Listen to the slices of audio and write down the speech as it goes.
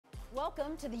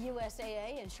Welcome to the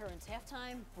USAA Insurance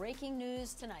Halftime. Breaking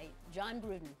news tonight. Jon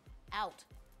Gruden out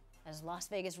as Las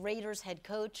Vegas Raiders head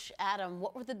coach. Adam,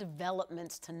 what were the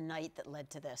developments tonight that led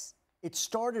to this? It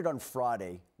started on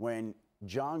Friday when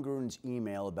Jon Gruden's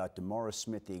email about DeMaurice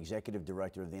Smith, the executive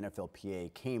director of the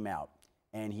NFLPA, came out,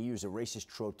 and he used a racist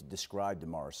trope to describe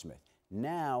DeMaurice Smith.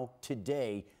 Now,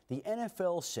 today, the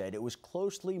NFL said it was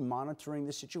closely monitoring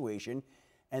the situation,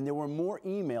 and there were more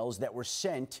emails that were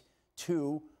sent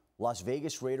to Las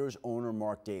Vegas Raiders owner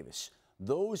Mark Davis.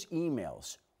 Those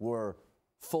emails were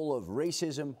full of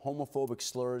racism, homophobic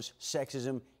slurs,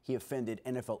 sexism. He offended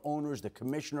NFL owners, the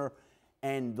commissioner,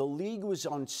 and the league was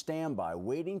on standby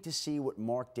waiting to see what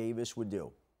Mark Davis would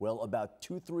do. Well, about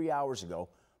 2-3 hours ago,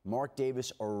 Mark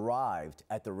Davis arrived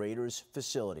at the Raiders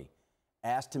facility,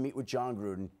 asked to meet with Jon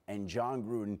Gruden, and Jon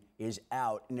Gruden is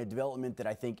out in a development that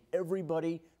I think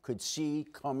everybody could see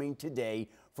coming today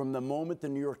from the moment the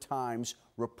New York Times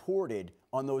reported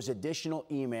on those additional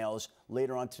emails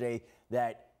later on today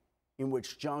in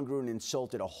which Jon Gruden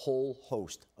insulted a whole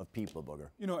host of people, Booger.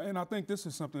 You know, and I think this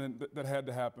is something that had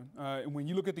to happen. When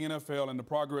you look at the NFL and the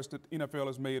progress that the NFL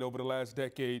has made over the last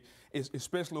decade,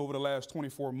 especially over the last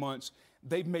 24 months,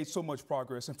 they've made so much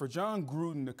progress. And for Jon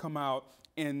Gruden to come out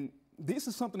and this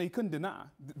is something he couldn't deny.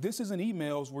 This is in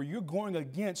emails where you're going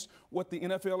against what the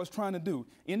NFL is trying to do.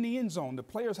 In the end zone, the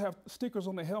players have stickers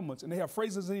on their helmets, and they have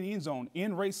phrases in the end zone: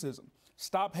 end racism,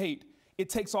 stop hate, it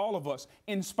takes all of us,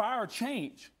 inspire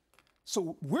change.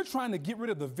 So we're trying to get rid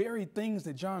of the very things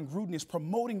that Jon Gruden is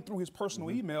promoting through his personal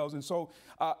emails. And so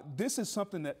this is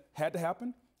something that had to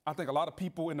happen. I think a lot of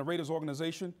people in the Raiders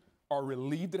organization are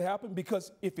relieved it happened,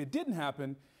 because if it didn't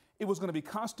happen, it was going to be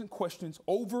constant questions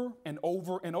over and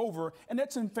over and over, and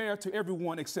that's unfair to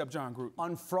everyone except Jon Gruden.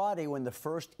 On Friday, when the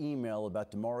first email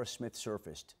about DeMaurice Smith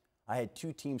surfaced, I had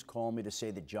two teams call me to say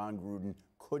that Jon Gruden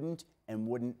couldn't and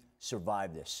wouldn't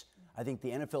survive this. I think the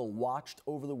NFL watched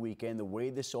over the weekend the way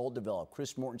this all developed.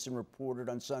 Chris Mortensen reported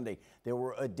on Sunday there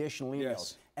were additional emails.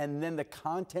 Yes. And then the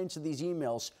contents of these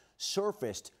emails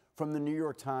surfaced from the New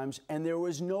York Times, and there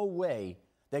was no way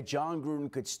that Jon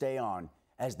Gruden could stay on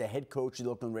as the head coach of the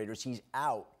Oakland Raiders. He's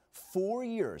out 4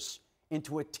 years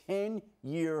into a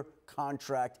 10-year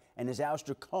contract, and his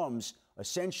ouster comes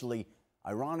essentially,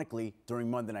 ironically,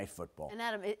 during Monday Night Football. And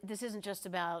Adam, this isn't just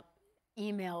about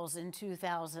emails in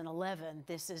 2011.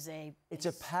 This is It's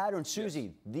a pattern, Susie.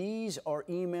 Yes. These are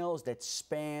emails that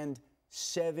spanned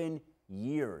 7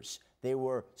 years. They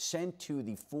were sent to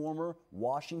the former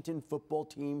Washington football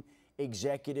team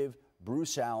executive,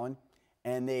 Bruce Allen,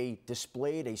 and they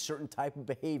displayed a certain type of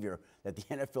behavior that the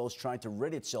NFL is trying to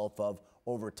rid itself of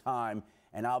over time,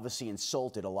 and obviously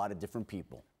insulted a lot of different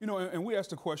people. You know, and we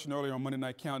asked a question earlier on Monday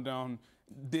Night Countdown,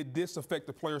 did this affect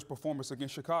the players' performance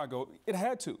against Chicago? It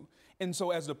had to. And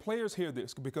so as the players hear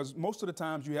this, because most of the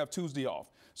times you have Tuesday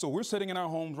off. So we're sitting in our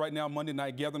homes right now Monday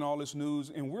night gathering all this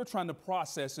news, and we're trying to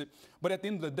process it. But at the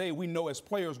end of the day, we know as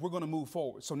players we're going to move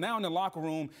forward. So now in the locker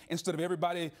room, instead of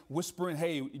everybody whispering,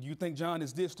 hey, do you think Jon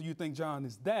is this? Do you think Jon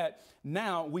is that?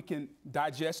 Now we can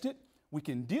digest it. We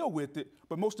can deal with it,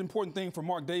 but most important thing for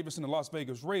Mark Davis and the Las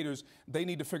Vegas Raiders, they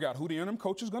need to figure out who the interim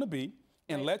coach is going to be,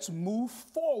 and let's move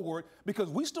forward, because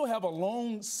we still have a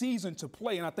long season to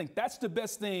play, and I think that's the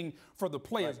best thing for the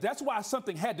players. Right. That's why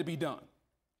something had to be done.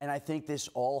 And I think this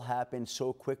all happened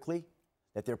so quickly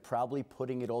that they're probably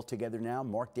putting it all together now.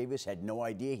 Mark Davis had no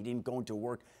idea. He didn't go into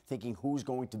work thinking who's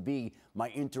going to be my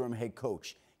interim head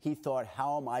coach. He thought,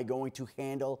 how am I going to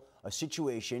handle a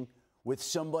situation with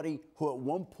somebody who at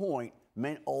one point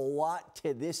meant a lot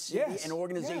to this city and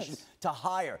organization to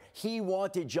hire. He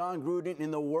wanted Jon Gruden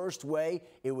in the worst way.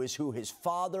 It was who his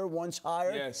father once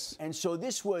hired. Yes. And so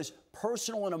this was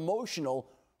personal and emotional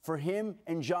for him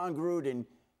and Jon Gruden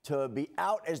to be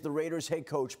out as the Raiders head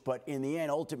coach. But in the end,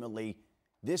 ultimately,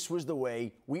 this was the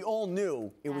way we all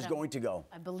knew it was going to go.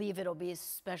 I believe it'll be his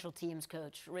special teams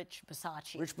coach, Rich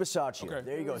Bisaccia. Rich Bisaccia. Okay.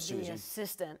 There you go, Susan. The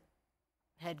assistant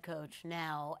head coach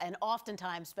now, and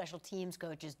oftentimes special teams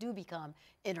coaches do become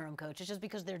interim coaches just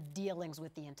because they're dealings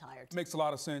with the entire team. Makes a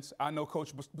lot of sense. I know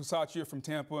Coach Bisaccia from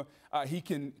Tampa. He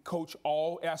can coach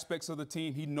all aspects of the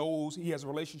team. He knows, he has a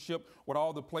relationship with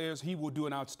all the players. He will do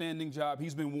an outstanding job.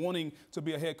 He's been wanting to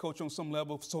be a head coach on some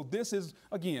level. So this is,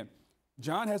 again,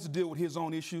 Jon has to deal with his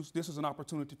own issues. This is an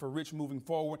opportunity for Rich moving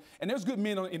forward. And there's good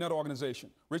men in that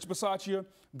organization. Rich Bisaccia,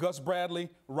 Gus Bradley,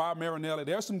 Rob Marinelli.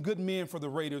 There's some good men for the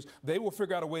Raiders. They will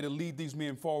figure out a way to lead these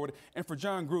men forward. And for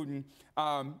Jon Gruden,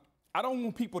 I don't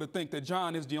want people to think that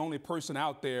Jon is the only person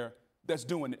out there that's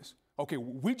doing this. Okay,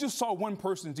 we just saw one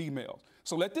person's emails.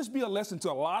 So let this be a lesson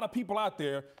to a lot of people out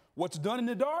there. What's done in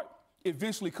the dark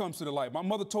eventually comes to the light. My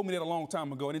mother told me that a long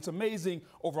time ago, and it's amazing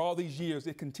over all these years,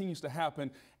 it continues to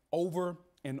happen over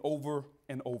and over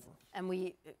and over. And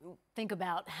we think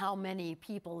about how many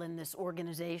people in this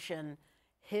organization,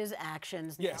 his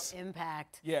actions now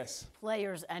impact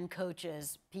players and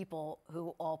coaches, people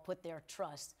who all put their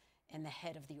trust in the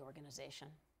head of the organization.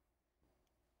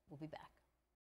 We'll be back.